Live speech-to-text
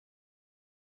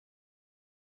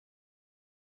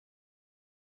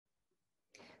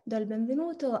Do il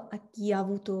benvenuto a chi ha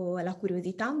avuto la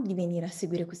curiosità di venire a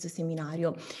seguire questo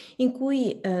seminario, in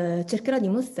cui cercherò di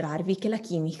mostrarvi che la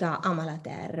chimica ama la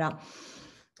terra.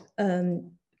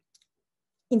 Ehm,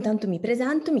 Intanto mi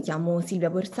presento, mi chiamo Silvia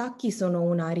Borsacchi, sono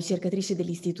una ricercatrice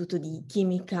dell'Istituto di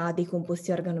Chimica dei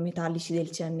Composti Organo Metallici del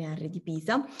CNR di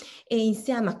Pisa e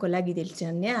insieme a colleghi del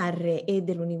CNR e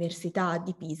dell'Università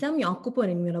di Pisa mi occupo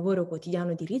nel mio lavoro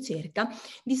quotidiano di ricerca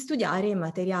di studiare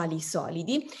materiali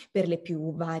solidi per le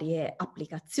più varie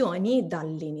applicazioni,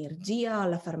 dall'energia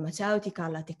alla farmaceutica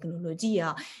alla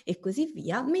tecnologia e così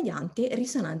via, mediante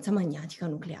risonanza magnetica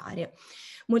nucleare.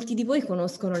 Molti di voi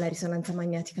conoscono la risonanza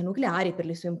magnetica nucleare per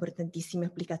le sue importantissime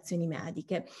applicazioni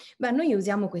mediche. Beh, noi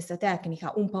usiamo questa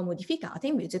tecnica un po' modificata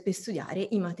invece per studiare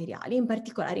i materiali, in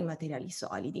particolare i materiali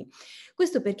solidi.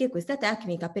 Questo perché questa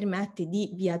tecnica permette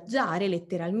di viaggiare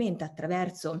letteralmente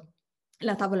attraverso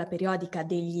la tavola periodica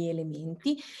degli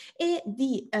elementi e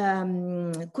di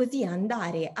così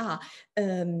andare a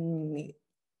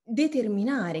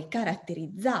determinare,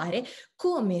 caratterizzare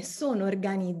come sono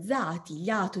organizzati gli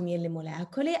atomi e le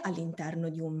molecole all'interno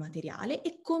di un materiale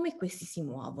e come questi si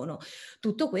muovono.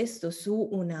 Tutto questo su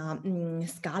una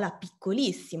scala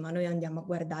piccolissima. Noi andiamo a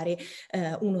guardare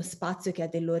uno spazio che è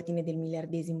dell'ordine del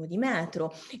miliardesimo di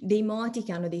metro, dei moti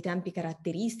che hanno dei tempi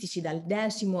caratteristici dal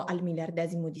decimo al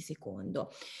miliardesimo di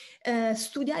secondo.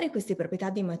 Studiare queste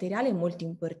proprietà dei materiali è molto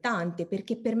importante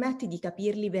perché permette di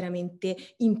capirli veramente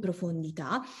in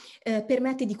profondità,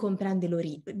 permette di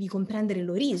comprendere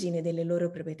l'origine delle loro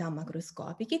proprietà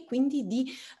macroscopiche e quindi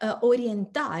di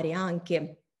orientare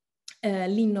anche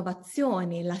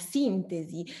l'innovazione, la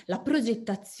sintesi, la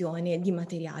progettazione di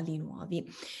materiali nuovi.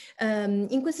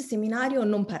 In questo seminario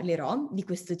non parlerò di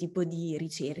questo tipo di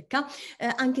ricerca,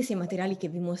 anche se i materiali che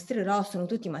vi mostrerò sono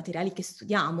tutti materiali che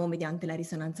studiamo mediante la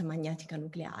risonanza magnetica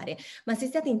nucleare, ma se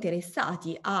siete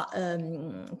interessati a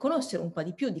conoscere un po'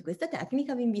 di più di questa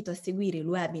tecnica, vi invito a seguire il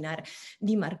webinar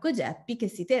di Marco Geppi che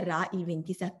si terrà il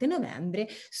 27 novembre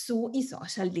sui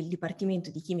social del Dipartimento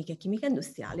di Chimica e Chimica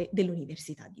Industriale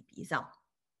dell'Università di Pisa.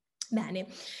 Bene,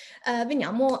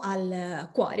 veniamo al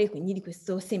cuore quindi di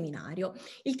questo seminario.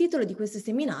 Il titolo di questo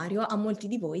seminario a molti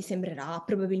di voi sembrerà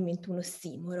probabilmente un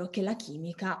ossimoro, che la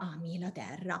chimica ami la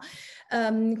terra.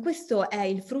 Questo è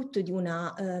il frutto di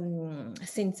una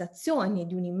sensazione,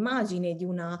 di un'immagine, di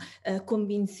una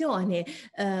convinzione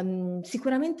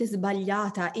sicuramente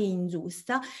sbagliata e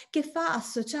ingiusta che fa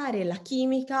associare la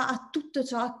chimica a tutto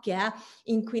ciò che è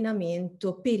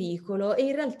inquinamento, pericolo e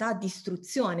in realtà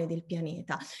distruzione del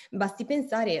pianeta. Basti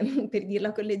pensare, per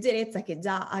dirla con leggerezza, che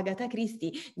già Agatha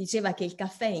Christie diceva che il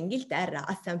caffè in Inghilterra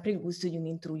ha sempre il gusto di un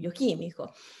intruglio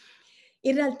chimico.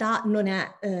 In realtà non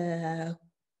è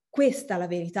questa la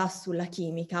verità sulla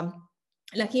chimica.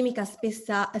 La chimica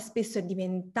spesso è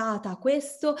diventata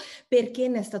questo perché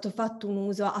ne è stato fatto un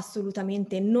uso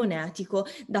assolutamente non etico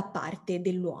da parte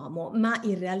dell'uomo, ma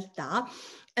in realtà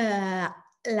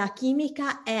la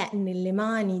chimica è nelle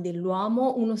mani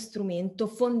dell'uomo uno strumento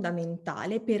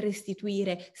fondamentale per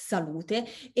restituire salute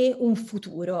e un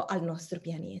futuro al nostro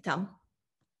pianeta.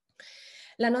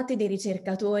 La notte dei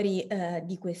ricercatori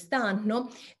di quest'anno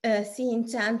si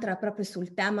incentra proprio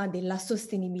sul tema della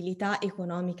sostenibilità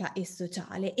economica e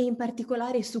sociale e in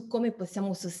particolare su come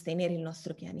possiamo sostenere il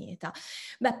nostro pianeta.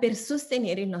 Beh, per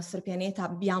sostenere il nostro pianeta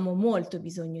abbiamo molto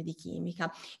bisogno di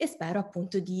chimica e spero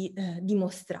appunto di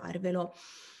dimostrarvelo.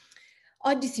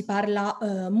 Oggi si parla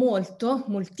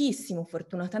moltissimo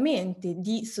fortunatamente,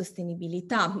 di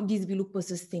sostenibilità, di sviluppo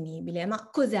sostenibile. Ma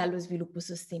cos'è lo sviluppo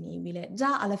sostenibile?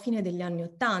 Già alla fine degli anni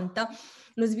 '80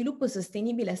 lo sviluppo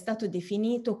sostenibile è stato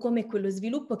definito come quello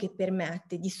sviluppo che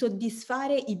permette di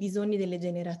soddisfare i bisogni delle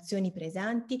generazioni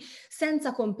presenti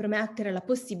senza compromettere la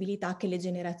possibilità che le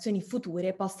generazioni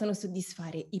future possano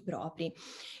soddisfare i propri.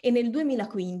 E nel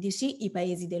 2015 i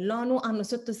paesi dell'ONU hanno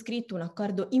sottoscritto un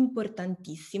accordo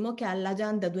importantissimo che è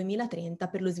l'Agenda 2030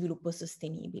 per lo sviluppo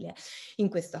sostenibile. In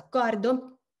questo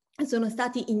accordo sono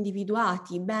stati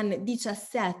individuati ben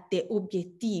 17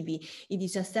 obiettivi, i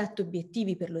 17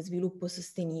 obiettivi per lo sviluppo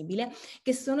sostenibile,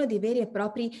 che sono dei veri e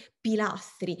propri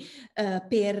pilastri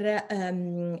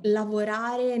per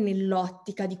lavorare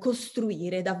nell'ottica di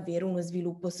costruire davvero uno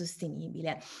sviluppo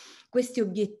sostenibile. Questi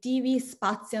obiettivi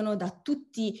spaziano da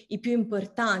tutti i più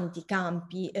importanti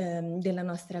campi della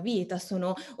nostra vita,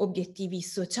 sono obiettivi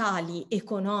sociali,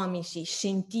 economici,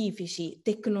 scientifici,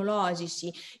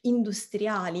 tecnologici,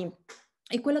 industriali.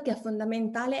 E quello che è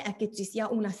fondamentale è che ci sia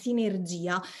una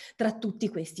sinergia tra tutti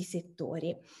questi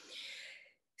settori.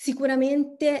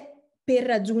 Sicuramente per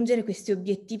raggiungere questi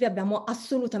obiettivi abbiamo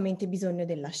assolutamente bisogno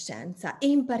della scienza e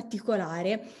in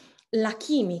particolare la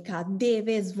chimica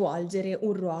deve svolgere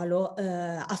un ruolo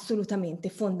assolutamente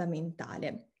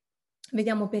fondamentale.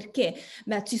 Vediamo perché.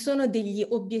 Beh, ci sono degli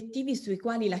obiettivi sui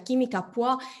quali la chimica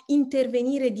può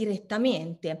intervenire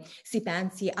direttamente. Si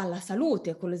pensi alla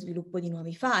salute con lo sviluppo di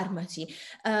nuovi farmaci,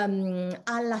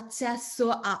 all'accesso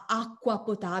a acqua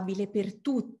potabile per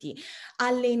tutti,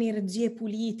 alle energie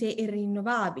pulite e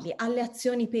rinnovabili, alle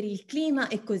azioni per il clima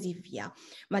e così via.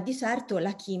 Ma di certo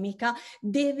la chimica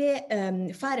deve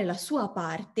fare la sua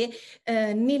parte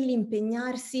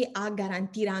nell'impegnarsi a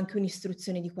garantire anche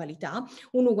un'istruzione di qualità,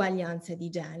 un'uguaglianza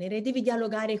di genere, deve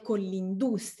dialogare con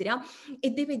l'industria e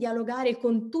deve dialogare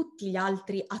con tutti gli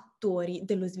altri attori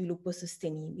dello sviluppo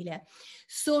sostenibile.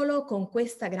 Solo con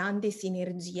questa grande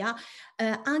sinergia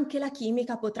anche la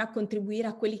chimica potrà contribuire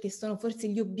a quelli che sono forse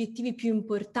gli obiettivi più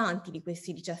importanti di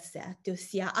questi 17,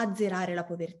 ossia azzerare la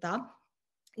povertà,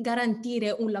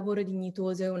 garantire un lavoro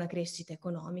dignitoso e una crescita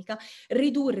economica,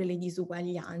 ridurre le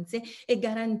disuguaglianze e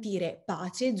garantire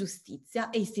pace, giustizia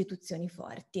e istituzioni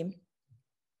forti.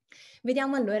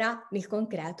 Vediamo allora nel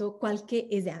concreto qualche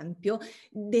esempio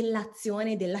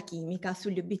dell'azione della chimica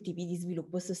sugli obiettivi di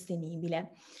sviluppo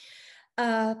sostenibile.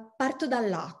 Parto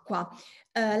dall'acqua.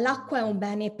 L'acqua è un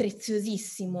bene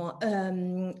preziosissimo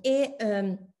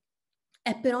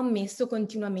è però messo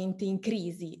continuamente in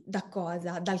crisi. Da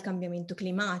cosa? Dal cambiamento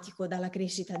climatico, dalla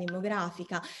crescita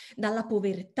demografica, dalla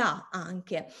povertà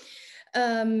anche.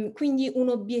 Quindi un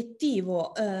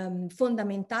obiettivo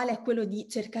fondamentale è quello di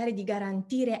cercare di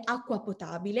garantire acqua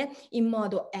potabile in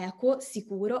modo equo,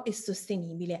 sicuro e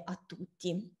sostenibile a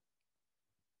tutti.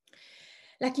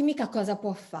 La chimica cosa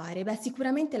può fare? Beh,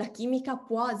 sicuramente la chimica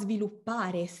può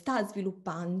sviluppare, sta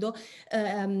sviluppando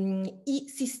i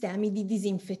sistemi di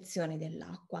disinfezione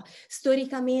dell'acqua.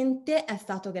 Storicamente è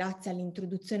stato grazie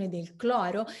all'introduzione del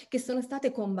cloro che sono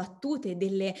state combattute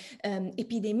delle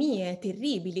epidemie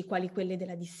terribili, quali quelle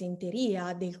della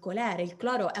dissenteria, del colera. Il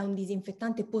cloro è un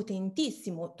disinfettante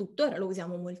potentissimo, tuttora lo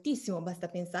usiamo moltissimo, basta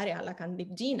pensare alla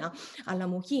candeggina, alla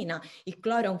mucchina. Il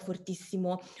cloro è un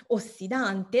fortissimo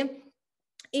ossidante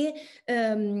e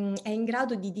è in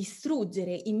grado di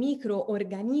distruggere i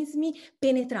microorganismi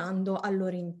penetrando al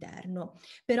loro interno.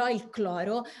 Però il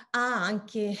cloro ha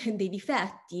anche dei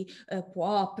difetti,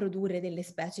 può produrre delle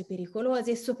specie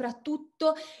pericolose e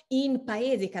soprattutto in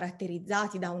paesi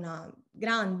caratterizzati da una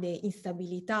grande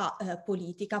instabilità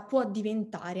politica può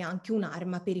diventare anche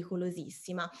un'arma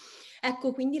pericolosissima.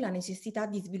 Ecco quindi la necessità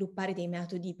di sviluppare dei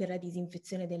metodi per la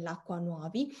disinfezione dell'acqua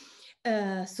nuovi,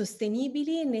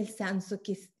 sostenibili nel senso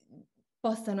che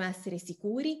possano essere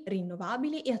sicuri,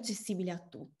 rinnovabili e accessibili a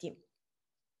tutti.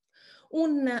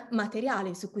 Un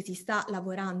materiale su cui si sta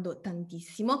lavorando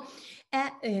tantissimo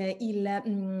è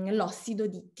l'ossido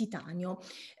di titanio.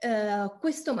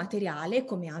 Questo materiale,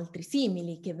 come altri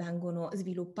simili che vengono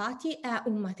sviluppati, è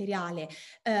un materiale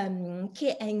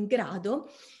che è in grado,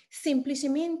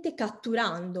 semplicemente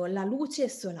catturando la luce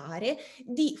solare,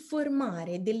 di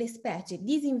formare delle specie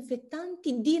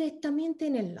disinfettanti direttamente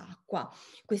nell'acqua.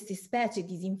 Queste specie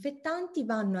disinfettanti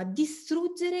vanno a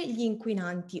distruggere gli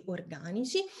inquinanti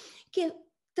organici che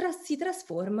si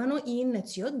trasformano in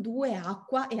CO2,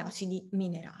 acqua e acidi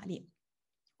minerali.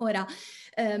 Ora,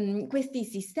 questi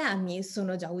sistemi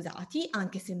sono già usati,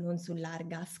 anche se non su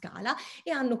larga scala,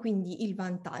 e hanno quindi il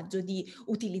vantaggio di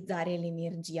utilizzare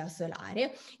l'energia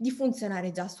solare, di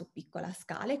funzionare già su piccola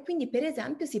scala e quindi per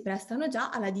esempio si prestano già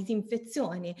alla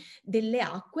disinfezione delle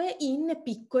acque in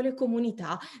piccole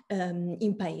comunità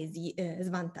in paesi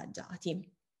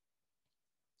svantaggiati.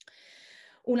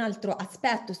 Un altro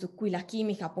aspetto su cui la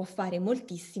chimica può fare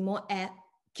moltissimo è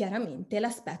chiaramente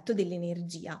l'aspetto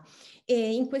dell'energia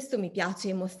e in questo mi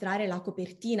piace mostrare la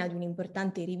copertina di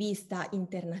un'importante rivista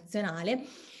internazionale,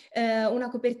 una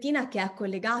copertina che è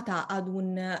collegata ad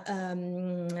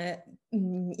un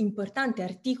importante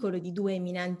articolo di due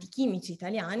eminenti chimici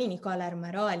italiani, Nicola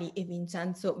Armaroli e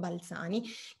Vincenzo Balzani,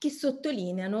 che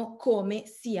sottolineano come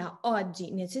sia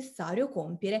oggi necessario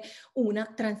compiere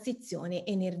una transizione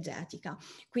energetica.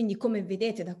 Quindi, come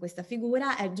vedete da questa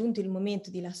figura, è giunto il momento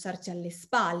di lasciarci alle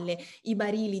spalle i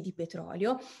barili di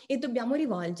petrolio e dobbiamo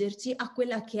rivolgerci a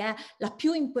quella che è la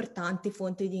più importante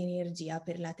fonte di energia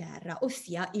per la Terra,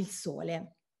 ossia il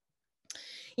Sole.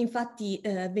 Infatti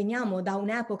veniamo da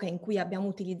un'epoca in cui abbiamo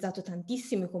utilizzato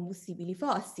tantissimi combustibili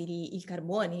fossili, il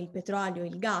carbone, il petrolio,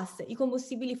 il gas. I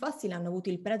combustibili fossili hanno avuto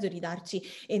il pregio di darci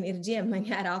energia in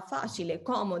maniera facile,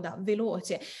 comoda,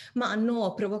 veloce, ma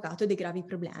hanno provocato dei gravi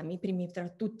problemi, primi tra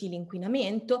tutti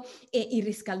l'inquinamento e il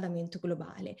riscaldamento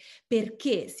globale.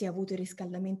 Perché si è avuto il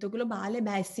riscaldamento globale?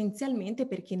 Beh, essenzialmente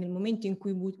perché nel momento in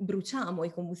cui bruciamo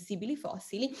i combustibili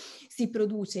fossili si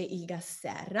produce il gas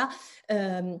serra,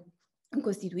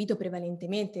 costituito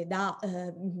prevalentemente da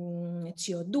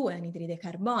CO2, anidride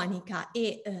carbonica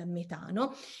e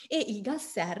metano, e il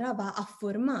gas serra va a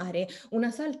formare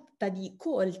una sorta di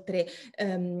coltre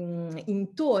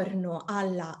intorno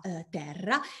alla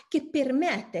Terra, che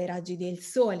permette ai raggi del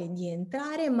Sole di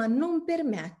entrare, ma non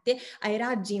permette ai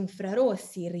raggi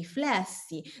infrarossi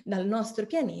riflessi dal nostro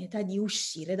pianeta di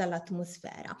uscire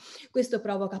dall'atmosfera. Questo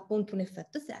provoca appunto un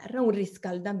effetto serra, un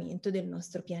riscaldamento del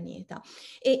nostro pianeta,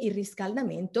 e il riscaldamento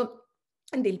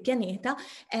del pianeta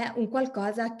è un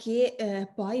qualcosa che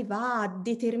poi va a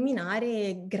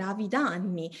determinare gravi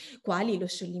danni, quali lo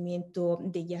scioglimento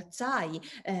dei ghiacciai,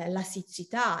 la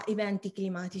siccità, eventi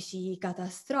climatici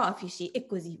catastrofici e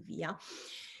così via.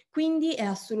 Quindi è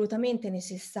assolutamente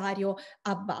necessario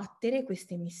abbattere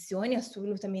queste emissioni, è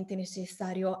assolutamente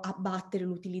necessario abbattere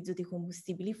l'utilizzo di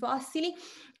combustibili fossili,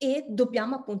 e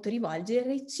dobbiamo appunto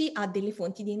rivolgerci a delle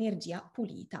fonti di energia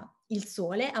pulita. Il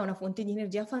sole è una fonte di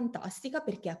energia fantastica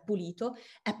perché è pulito,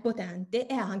 è potente, e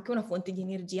è anche una fonte di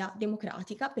energia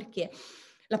democratica perché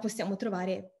la possiamo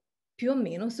trovare più o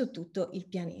meno su tutto il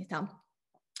pianeta.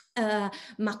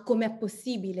 Ma com'è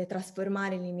possibile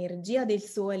trasformare l'energia del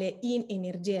sole in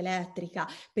energia elettrica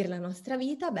per la nostra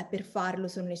vita? Beh, per farlo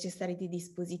sono necessari dei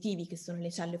dispositivi che sono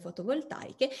le celle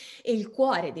fotovoltaiche, e il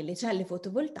cuore delle celle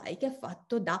fotovoltaiche è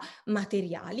fatto da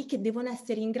materiali che devono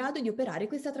essere in grado di operare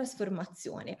questa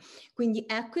trasformazione. Quindi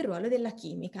ecco il ruolo della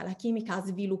chimica. La chimica ha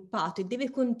sviluppato e deve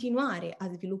continuare a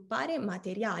sviluppare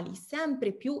materiali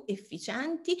sempre più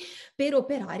efficienti per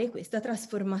operare questa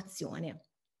trasformazione.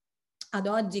 Ad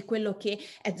oggi quello che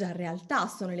è già realtà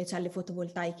sono le celle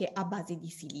fotovoltaiche a base di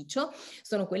silicio,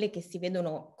 sono quelle che si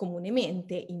vedono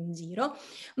comunemente in giro,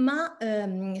 ma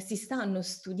si stanno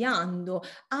studiando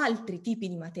altri tipi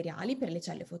di materiali per le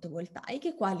celle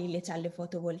fotovoltaiche, quali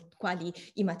quali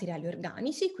i materiali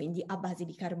organici, quindi a base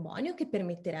di carbonio, che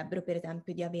permetterebbero per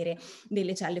esempio di avere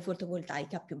delle celle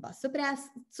fotovoltaiche a più basso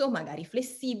prezzo, magari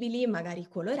flessibili, magari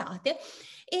colorate,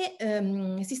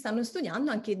 e si stanno studiando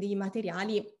anche dei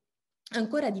materiali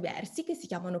ancora diversi che si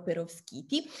chiamano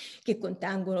perovskiti, che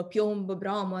contengono piombo,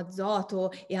 bromo,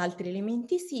 azoto e altri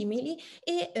elementi simili,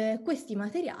 e questi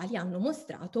materiali hanno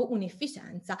mostrato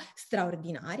un'efficienza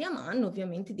straordinaria, ma hanno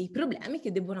ovviamente dei problemi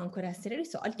che devono ancora essere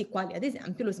risolti, quali ad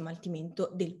esempio lo smaltimento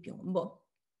del piombo.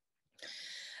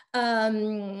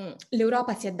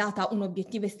 L'Europa si è data un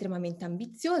obiettivo estremamente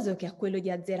ambizioso, che è quello di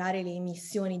azzerare le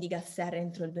emissioni di gas serra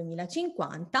entro il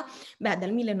 2050. Beh,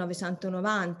 dal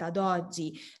 1990 ad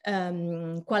oggi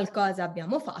qualcosa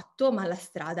abbiamo fatto, ma la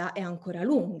strada è ancora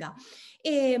lunga.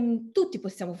 E tutti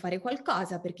possiamo fare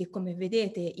qualcosa, perché come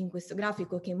vedete in questo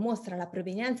grafico che mostra la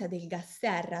provenienza del gas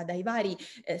serra dai vari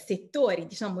settori,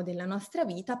 diciamo, della nostra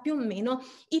vita, più o meno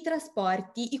i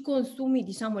trasporti, i consumi,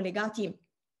 diciamo, legati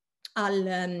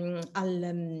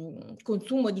al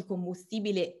consumo di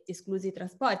combustibile, esclusi i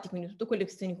trasporti, quindi tutto quello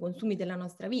che sono i consumi della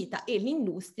nostra vita, e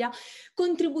l'industria,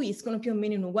 contribuiscono più o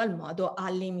meno in ugual modo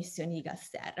alle emissioni di gas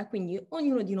serra. Quindi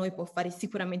ognuno di noi può fare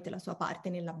sicuramente la sua parte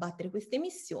nell'abbattere queste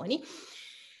emissioni.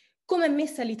 Come è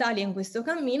messa l'Italia in questo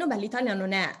cammino? Beh, l'Italia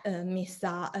non è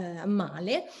messa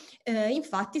male.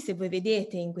 Infatti, se voi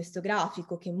vedete in questo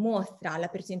grafico che mostra la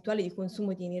percentuale di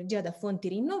consumo di energia da fonti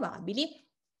rinnovabili,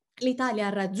 l'Italia ha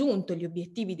raggiunto gli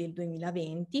obiettivi del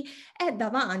 2020, è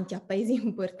davanti a paesi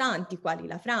importanti quali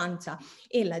la Francia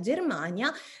e la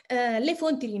Germania. Le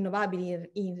fonti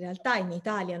rinnovabili in realtà in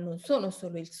Italia non sono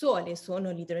solo il sole, sono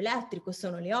l'idroelettrico,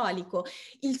 sono l'eolico.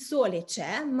 Il sole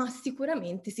c'è, ma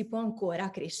sicuramente si può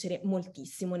ancora crescere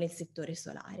moltissimo nel settore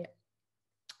solare.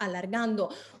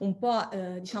 Allargando un po'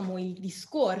 diciamo il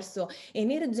discorso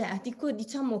energetico,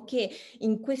 diciamo che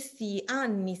in questi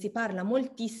anni si parla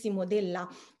moltissimo della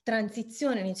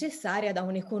transizione necessaria da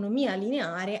un'economia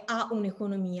lineare a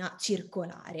un'economia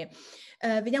circolare.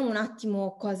 Vediamo un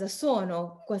attimo cosa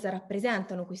sono, cosa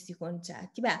rappresentano questi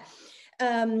concetti. Beh,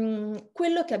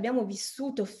 quello che abbiamo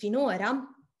vissuto finora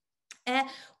è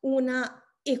una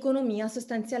economia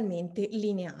sostanzialmente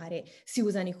lineare. Si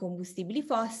usano i combustibili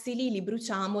fossili, li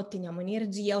bruciamo, otteniamo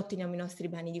energia, otteniamo i nostri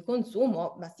beni di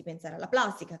consumo, basti pensare alla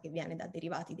plastica che viene da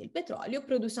derivati del petrolio,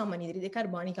 produciamo anidride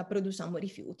carbonica, produciamo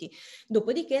rifiuti.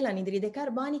 Dopodiché l'anidride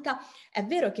carbonica è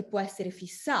vero che può essere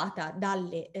fissata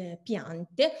dalle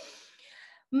piante,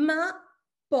 ma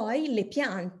poi le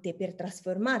piante, per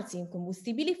trasformarsi in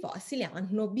combustibili fossili,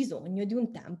 hanno bisogno di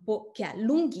un tempo che è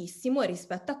lunghissimo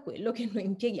rispetto a quello che noi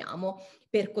impieghiamo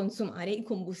per consumare i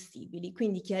combustibili.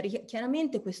 Quindi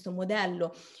chiaramente questo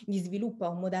modello di sviluppo è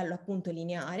un modello appunto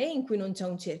lineare, in cui non c'è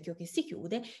un cerchio che si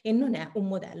chiude, e non è un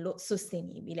modello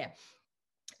sostenibile.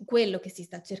 Quello che si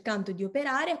sta cercando di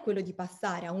operare è quello di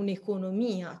passare a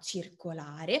un'economia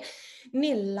circolare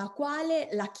nella quale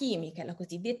la chimica, la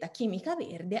cosiddetta chimica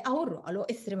verde, ha un ruolo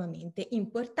estremamente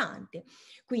importante.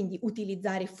 Quindi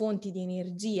utilizzare fonti di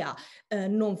energia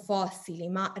non fossili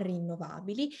ma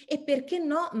rinnovabili e, perché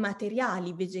no,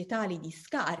 materiali vegetali di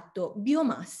scarto,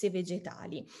 biomasse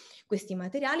vegetali. Questi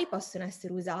materiali possono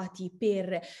essere usati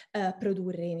per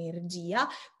produrre energia,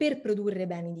 per produrre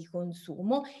beni di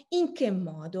consumo. In che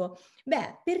modo?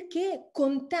 Beh, perché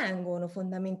contengono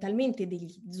fondamentalmente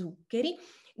degli zuccheri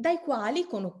dai quali,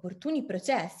 con opportuni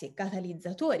processi e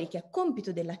catalizzatori che è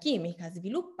compito della chimica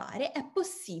sviluppare, è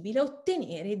possibile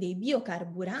ottenere dei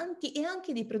biocarburanti e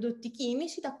anche dei prodotti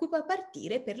chimici da cui poi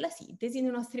partire per la sintesi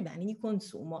dei nostri beni di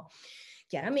consumo.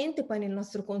 Chiaramente poi nel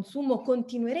nostro consumo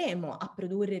continueremo a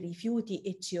produrre rifiuti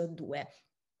e CO2.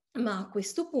 Ma a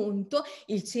questo punto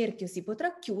il cerchio si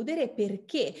potrà chiudere,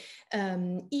 perché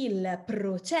il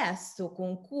processo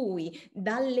con cui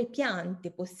dalle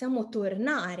piante possiamo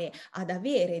tornare ad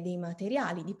avere dei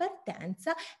materiali di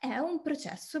partenza è un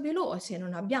processo veloce,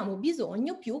 non abbiamo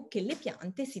bisogno più che le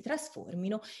piante si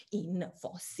trasformino in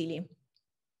fossili.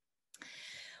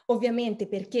 Ovviamente,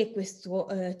 perché questo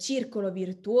circolo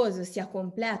virtuoso sia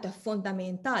completo, è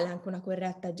fondamentale anche una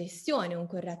corretta gestione, un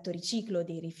corretto riciclo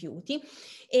dei rifiuti,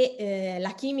 e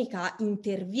la chimica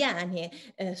interviene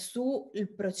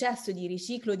sul processo di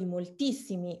riciclo di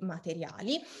moltissimi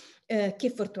materiali,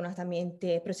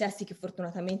 processi che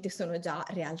fortunatamente sono già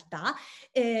realtà.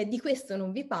 Di questo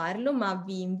non vi parlo, ma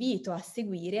vi invito a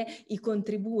seguire i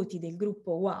contributi del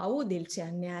gruppo WOW del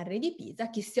CNR di Pisa,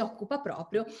 che si occupa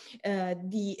proprio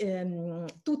di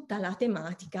tutta la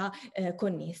tematica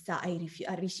connessa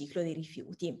al riciclo dei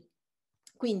rifiuti.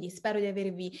 Quindi spero di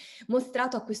avervi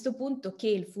mostrato a questo punto che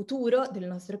il futuro del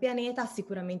nostro pianeta ha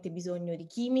sicuramente bisogno di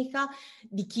chimica,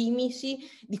 di chimici,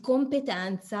 di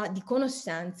competenza, di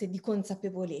conoscenze, di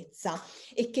consapevolezza,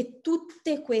 e che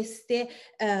tutte queste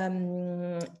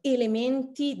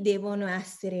elementi devono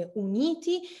essere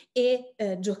uniti e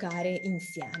giocare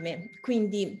insieme.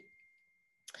 Quindi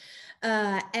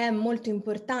è molto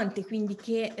importante quindi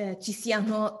che ci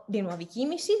siano dei nuovi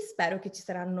chimici. Spero che ci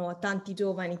saranno tanti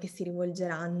giovani che si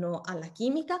rivolgeranno alla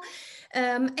chimica.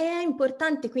 È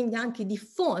importante quindi anche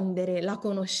diffondere la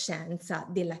conoscenza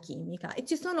della chimica, e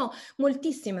ci sono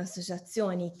moltissime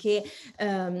associazioni che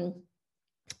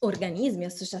organismi,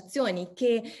 associazioni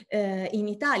che in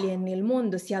Italia e nel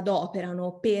mondo si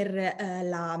adoperano per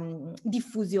la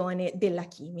diffusione della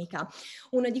chimica.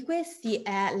 Uno di questi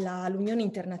è l'Unione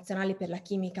Internazionale per la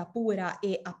Chimica Pura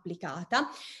e Applicata,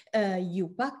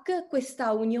 UPAC.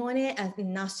 Questa unione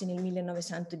nasce nel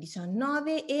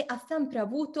 1919 e ha sempre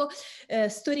avuto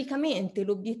storicamente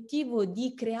l'obiettivo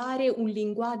di creare un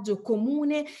linguaggio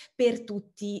comune per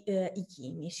tutti i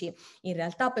chimici. In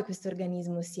realtà poi questo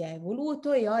organismo si è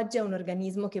evoluto e oggi è un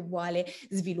organismo che vuole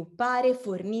sviluppare,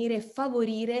 fornire,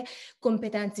 favorire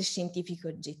competenze scientifiche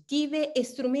oggettive e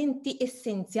strumenti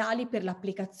essenziali per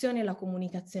l'applicazione e la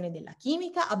comunicazione della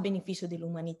chimica a beneficio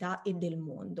dell'umanità e del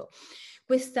mondo.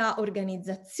 Questa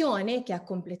organizzazione, che è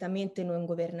completamente non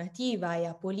governativa e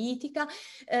apolitica,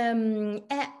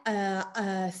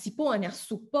 si pone a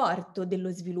supporto dello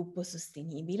sviluppo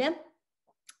sostenibile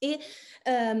e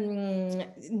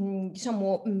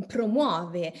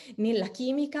promuove nella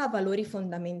chimica valori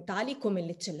fondamentali come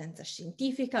l'eccellenza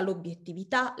scientifica,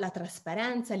 l'obiettività, la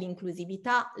trasparenza,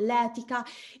 l'inclusività, l'etica,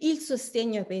 il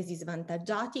sostegno ai paesi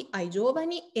svantaggiati, ai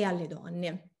giovani e alle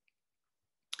donne.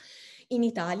 In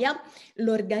Italia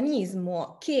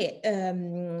l'organismo che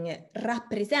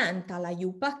rappresenta la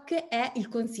UPAC è il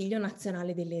Consiglio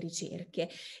Nazionale delle Ricerche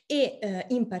e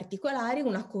in particolare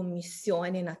una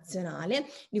commissione nazionale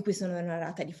di cui sono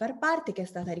onorata di far parte, che è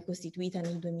stata ricostituita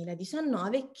nel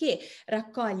 2019, che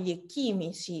raccoglie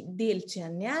chimici del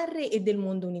CNR e del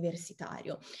mondo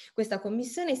universitario. Questa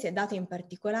commissione si è data in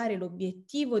particolare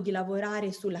l'obiettivo di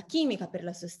lavorare sulla chimica per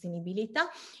la sostenibilità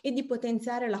e di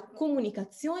potenziare la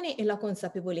comunicazione e la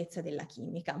consapevolezza della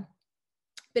chimica.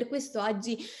 Per questo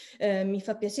oggi mi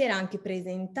fa piacere anche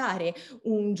presentare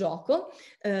un gioco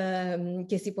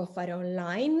che si può fare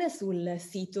online sul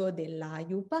sito della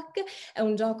UPAC. È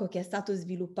un gioco che è stato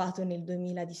sviluppato nel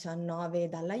 2019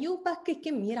 dalla UPAC e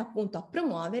che mira appunto a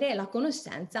promuovere la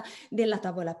conoscenza della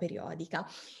tavola periodica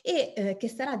e che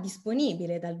sarà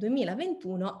disponibile dal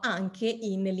 2021 anche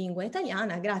in lingua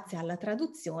italiana grazie alla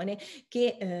traduzione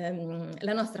che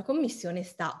la nostra commissione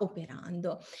sta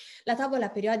operando. La tavola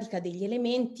periodica degli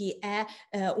elementi è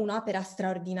un'opera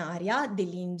straordinaria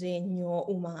dell'ingegno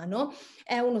umano,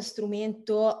 è uno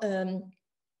strumento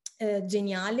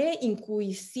geniale in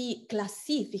cui si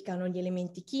classificano gli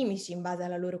elementi chimici in base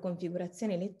alla loro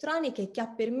configurazione elettronica e che ha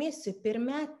permesso e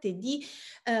permette di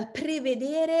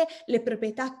prevedere le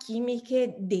proprietà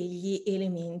chimiche degli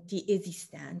elementi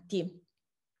esistenti.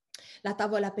 La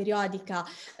tavola periodica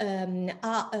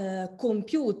ha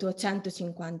compiuto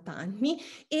 150 anni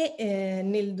e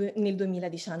nel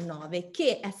 2019,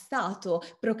 che è stato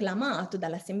proclamato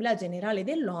dall'Assemblea Generale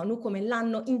dell'ONU come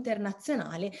l'anno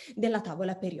internazionale della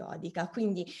tavola periodica.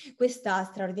 Quindi questa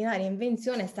straordinaria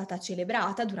invenzione è stata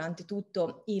celebrata durante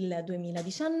tutto il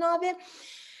 2019.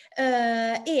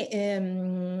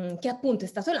 Che appunto è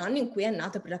stato l'anno in cui è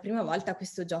nato per la prima volta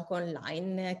questo gioco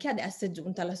online, che adesso è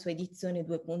giunto alla sua edizione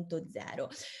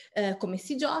 2.0. Come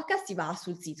si gioca? Si va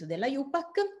sul sito della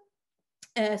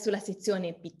UPAC, sulla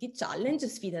sezione PT Challenge,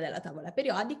 sfida della tavola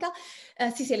periodica,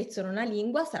 si seleziona una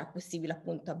lingua, sarà possibile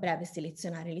appunto a breve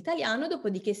selezionare l'italiano,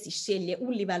 dopodiché si sceglie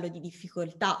un livello di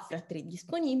difficoltà fra 3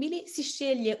 disponibili, si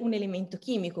sceglie un elemento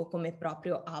chimico come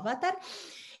proprio avatar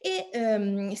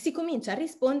e si comincia a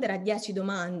rispondere a 10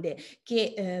 domande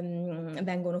che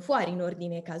vengono fuori in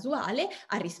ordine casuale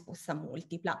a risposta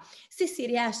multipla. Se si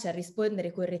riesce a rispondere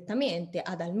correttamente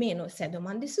ad almeno 6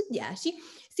 domande su 10,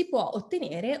 si può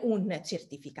ottenere un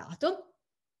certificato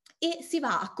e si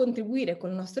va a contribuire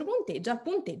con il nostro punteggio al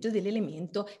punteggio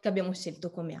dell'elemento che abbiamo scelto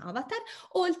come avatar,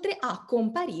 oltre a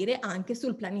comparire anche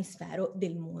sul planisfero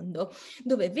del mondo,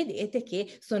 dove vedete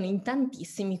che sono in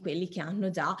tantissimi quelli che hanno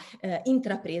già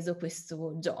intrapreso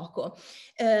questo gioco.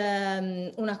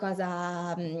 Una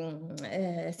cosa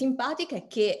simpatica è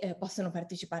che possono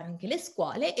partecipare anche le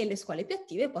scuole e le scuole più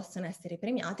attive possono essere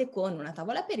premiate con una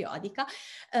tavola periodica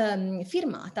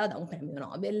firmata da un premio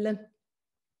Nobel.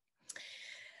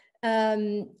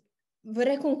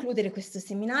 Vorrei concludere questo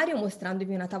seminario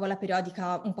mostrandovi una tavola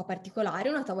periodica un po' particolare,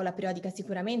 una tavola periodica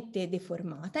sicuramente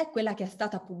deformata, è quella che è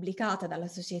stata pubblicata dalla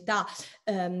Società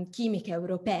Chimica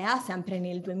Europea, sempre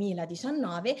nel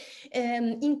 2019,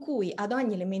 in cui ad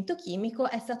ogni elemento chimico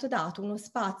è stato dato uno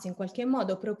spazio in qualche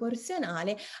modo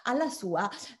proporzionale alla sua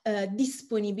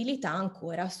disponibilità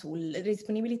ancora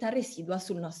disponibilità residua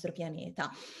sul nostro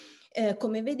pianeta.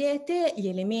 Come vedete, gli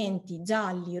elementi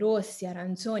gialli, rossi,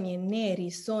 arancioni e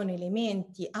neri sono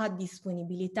elementi a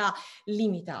disponibilità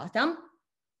limitata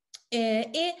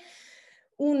e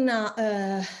un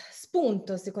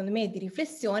spunto, secondo me, di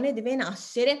riflessione deve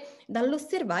nascere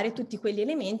dall'osservare tutti quegli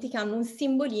elementi che hanno il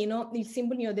simbolino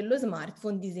dello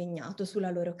smartphone disegnato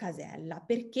sulla loro casella,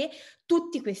 perché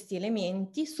tutti questi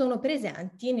elementi sono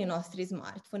presenti nei nostri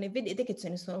smartphone e vedete che ce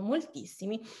ne sono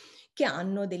moltissimi che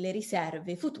hanno delle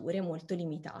riserve future molto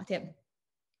limitate.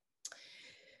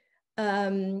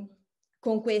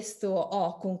 Con questo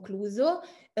ho concluso,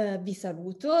 vi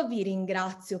saluto, vi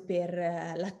ringrazio per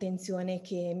l'attenzione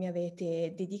che mi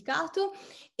avete dedicato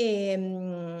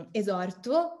e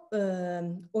esorto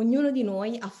ognuno di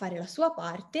noi a fare la sua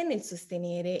parte nel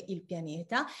sostenere il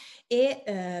pianeta e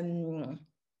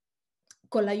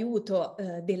con l'aiuto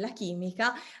della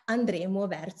chimica andremo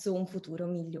verso un futuro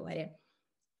migliore.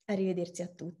 Arrivederci a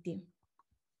tutti.